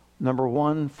Lord. Number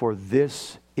 1, for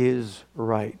this is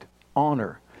right.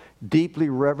 Honor, deeply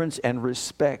reverence and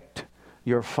respect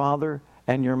your father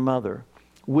and your mother,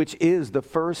 which is the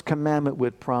first commandment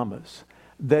with promise,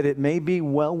 that it may be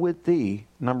well with thee,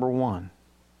 number 1,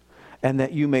 and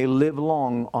that you may live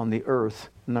long on the earth,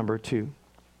 number 2.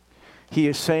 He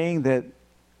is saying that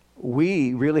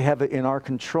we really have it in our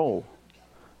control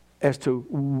as to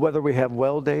whether we have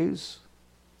well days,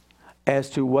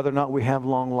 as to whether or not we have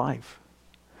long life.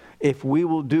 If we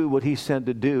will do what he said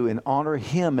to do and honor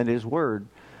him and his word,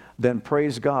 then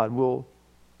praise God, we'll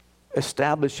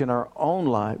establish in our own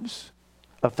lives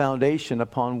a foundation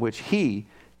upon which he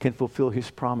can fulfill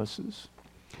his promises.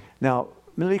 Now,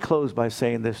 let me close by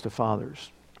saying this to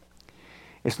fathers.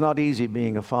 It's not easy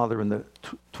being a father in the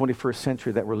 21st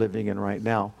century that we're living in right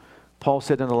now. Paul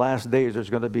said in the last days there's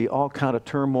going to be all kind of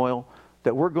turmoil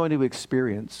that we're going to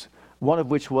experience. One of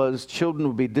which was children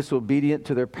would be disobedient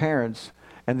to their parents,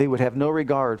 and they would have no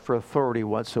regard for authority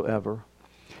whatsoever.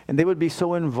 And they would be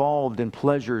so involved in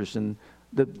pleasures and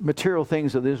the material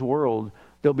things of this world,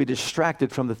 they'll be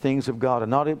distracted from the things of God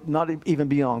and not even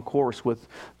be on course with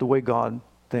the way God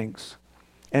thinks.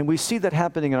 And we see that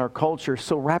happening in our culture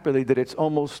so rapidly that it's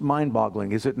almost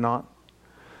mind-boggling, is it not?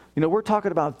 You know, we're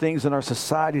talking about things in our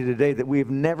society today that we have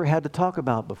never had to talk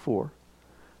about before.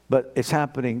 But it's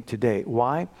happening today.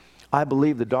 Why? I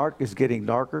believe the dark is getting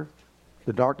darker.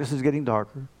 The darkness is getting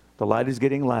darker. The light is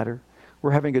getting lighter.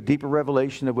 We're having a deeper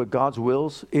revelation of what God's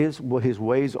wills is, what His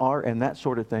ways are, and that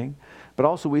sort of thing. But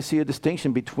also we see a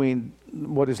distinction between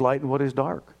what is light and what is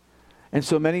dark. And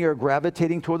so many are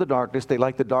gravitating toward the darkness. They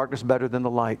like the darkness better than the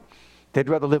light. They'd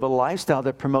rather live a lifestyle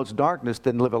that promotes darkness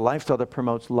than live a lifestyle that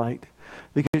promotes light.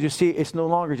 Because you see, it's no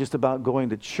longer just about going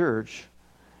to church.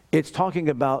 It's talking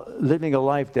about living a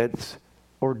life that's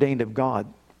ordained of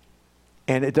God.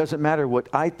 And it doesn't matter what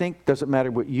I think, doesn't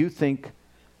matter what you think.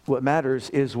 What matters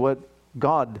is what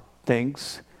God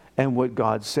thinks and what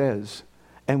God says.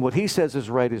 And what He says is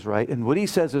right, and what He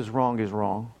says is wrong is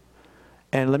wrong.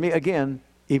 And let me, again,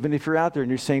 even if you're out there and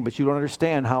you're saying, but you don't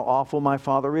understand how awful my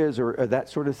Father is or that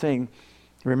sort of thing,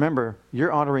 remember,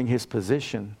 you're honoring His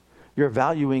position. You're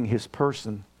valuing His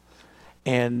person.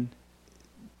 And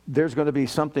there's going to be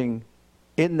something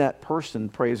in that person,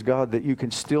 praise God, that you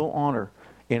can still honor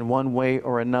in one way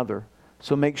or another.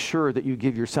 So make sure that you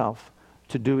give yourself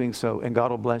to doing so, and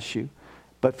God will bless you.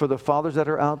 But for the fathers that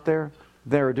are out there,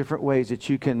 there are different ways that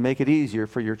you can make it easier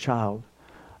for your child.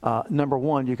 Number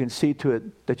one, you can see to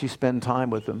it that you spend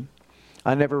time with them.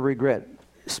 I never regret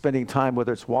spending time,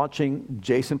 whether it's watching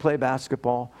Jason play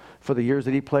basketball for the years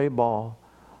that he played ball,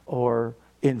 or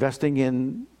investing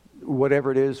in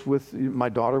whatever it is with my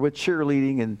daughter with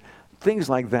cheerleading and things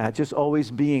like that, just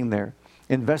always being there.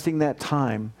 Investing that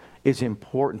time is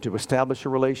important to establish a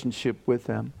relationship with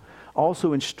them.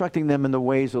 Also instructing them in the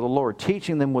ways of the Lord,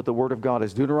 teaching them what the Word of God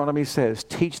is. Deuteronomy says,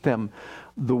 teach them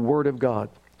the Word of God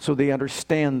so they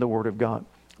understand the Word of God.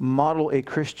 Model a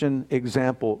Christian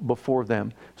example before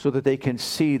them so that they can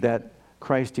see that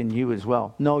Christ in you as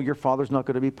well. No, your father's not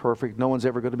going to be perfect. No one's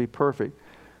ever going to be perfect.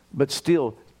 But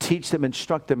still, teach them,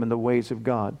 instruct them in the ways of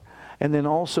God. And then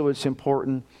also it's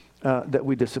important that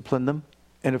we discipline them.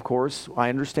 And of course, I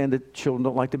understand that children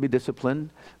don't like to be disciplined.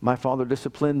 My father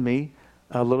disciplined me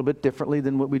a little bit differently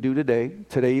than what we do today.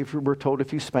 Today, if we're told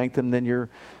if you spank them, then you're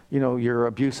an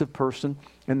abusive person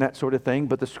and that sort of thing.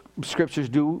 But the scriptures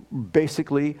do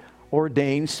basically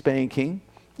ordain spanking,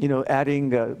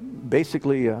 adding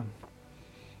basically,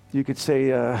 you could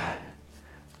say,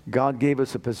 God gave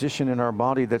us a position in our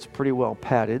body that's pretty well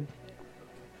padded.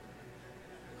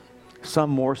 Some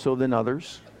more so than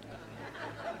others.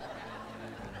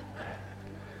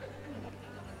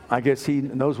 I guess He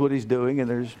knows what He's doing, and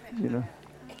there's,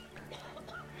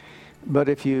 But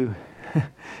if you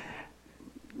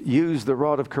use the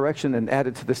rod of correction and add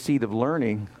it to the seed of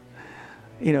learning,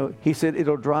 He said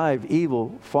it'll drive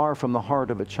evil far from the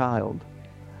heart of a child.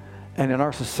 And in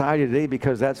our society today,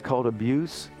 because that's called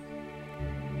abuse,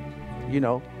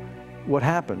 what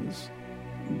happens?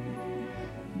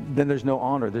 Then there's no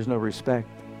honor, there's no respect.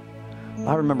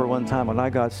 I remember one time when I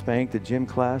got spanked at gym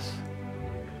class.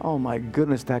 Oh my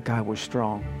goodness, that guy was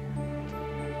strong.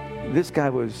 This guy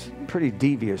was pretty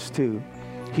devious too.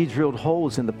 He drilled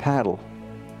holes in the paddle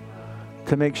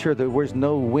to make sure there was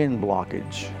no wind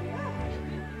blockage.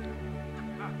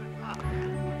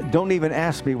 Don't even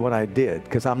ask me what I did,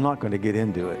 because I'm not going to get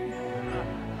into it.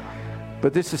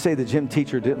 But this to say the gym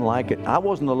teacher didn't like it. I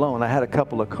wasn't alone. I had a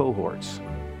couple of cohorts.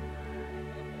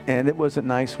 And it wasn't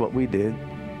nice what we did.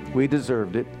 We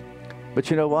deserved it. But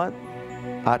you know what?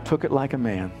 I took it like a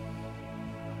man.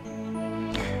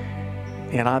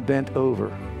 And I bent over.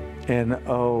 And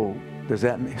does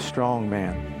that mean strong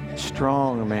man?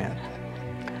 Strong man.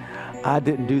 I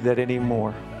didn't do that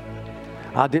anymore.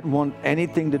 I didn't want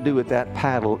anything to do with that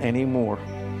paddle anymore,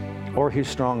 or his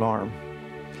strong arm.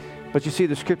 But you see,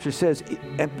 the scripture says,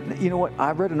 and you know what?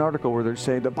 I read an article where they're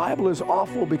saying the Bible is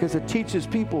awful because it teaches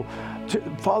people,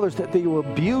 fathers, that they will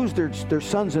abuse their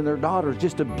sons and their daughters,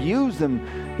 just abuse them,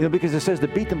 because it says to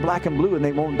beat them black and blue and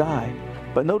they won't die.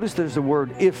 But notice there's the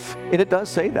word if, and it does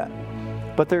say that.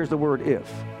 But there's the word if.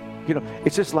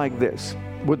 It's just like this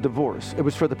with divorce. It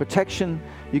was for the protection,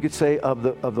 you could say, of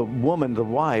the woman, the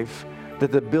wife,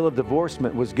 that the bill of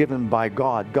divorcement was given by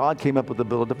God. God came up with the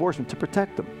bill of divorcement to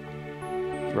protect them.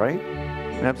 Right?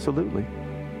 Absolutely.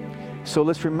 So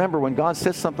let's remember when God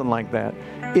says something like that,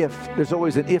 if, there's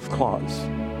always an if clause.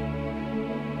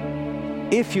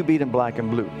 If you beat them black and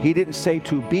blue. He didn't say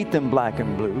to beat them black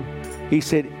and blue. He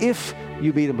said if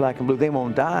you beat them black and blue, they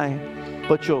won't die,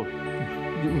 but you'll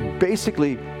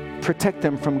basically protect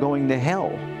them from going to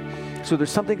hell. So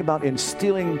there's something about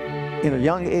instilling in a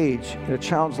young age in a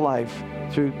child's life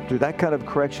through that kind of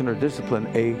correction or discipline,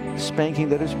 a spanking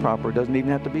that is proper. Doesn't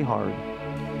even have to be hard.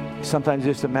 Sometimes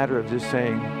it's just a matter of just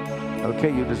saying,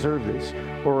 okay, you deserve this.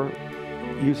 Or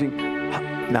using,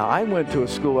 now I went to a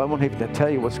school, I won't even tell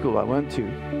you what school I went to,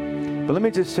 but let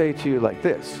me just say to you like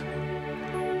this.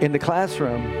 In the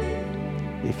classroom,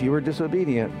 if you were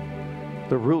disobedient,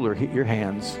 the ruler hit your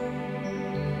hands.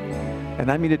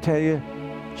 And I mean to tell you,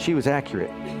 she was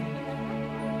accurate.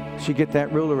 She'd get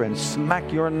that ruler and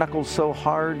smack your knuckles so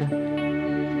hard,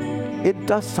 it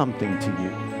does something to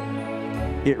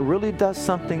you. It really does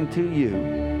something to you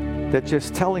that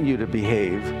just telling you to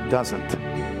behave doesn't.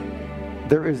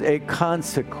 There is a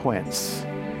consequence,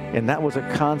 and that was a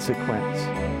consequence.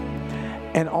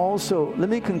 And also, let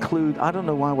me conclude, I don't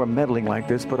know why we're meddling like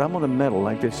this, but I'm going to meddle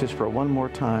like this just for one more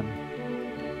time.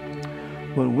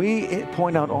 When we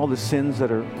point out all the sins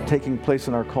that are taking place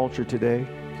in our culture today,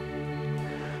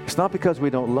 it's not because we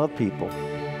don't love people.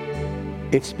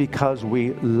 It's because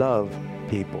we love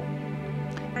people.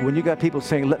 When you got people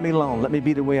saying, let me alone, let me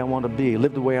be the way I want to be,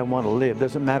 live the way I want to live,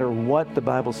 doesn't matter what the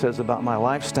Bible says about my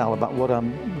lifestyle, about what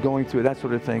I'm going through, that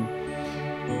sort of thing.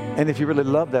 And if you really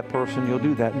love that person, you'll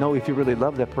do that. No, if you really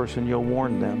love that person, you'll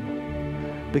warn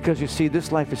them. Because you see,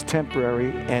 this life is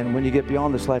temporary, and when you get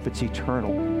beyond this life, it's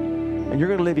eternal. And you're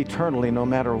going to live eternally no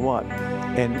matter what.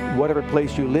 And whatever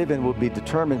place you live in will be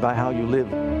determined by how you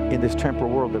live in this temporal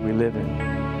world that we live in.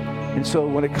 And so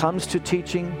when it comes to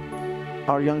teaching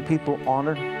our young people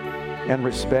honor and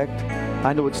respect,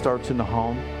 I know it starts in the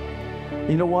home.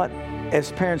 You know what?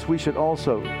 As parents, we should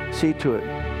also see to it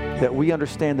that we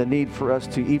understand the need for us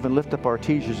to even lift up our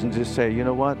teachers and just say, you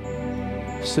know what?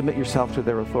 Submit yourself to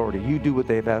their authority. You do what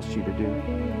they've asked you to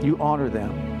do. You honor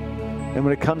them. And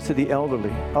when it comes to the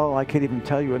elderly, oh, I can't even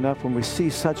tell you enough when we see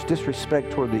such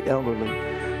disrespect toward the elderly.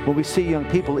 When we see young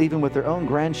people, even with their own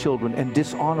grandchildren, and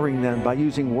dishonoring them by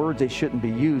using words they shouldn't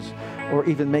be used, or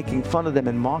even making fun of them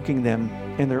and mocking them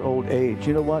in their old age.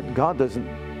 You know what? God doesn't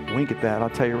wink at that, I'll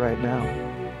tell you right now.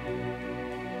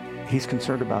 He's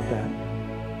concerned about that.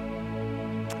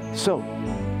 So,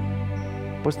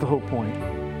 what's the whole point?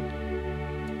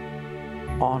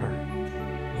 Honor.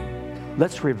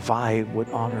 Let's revive what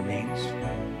honor means.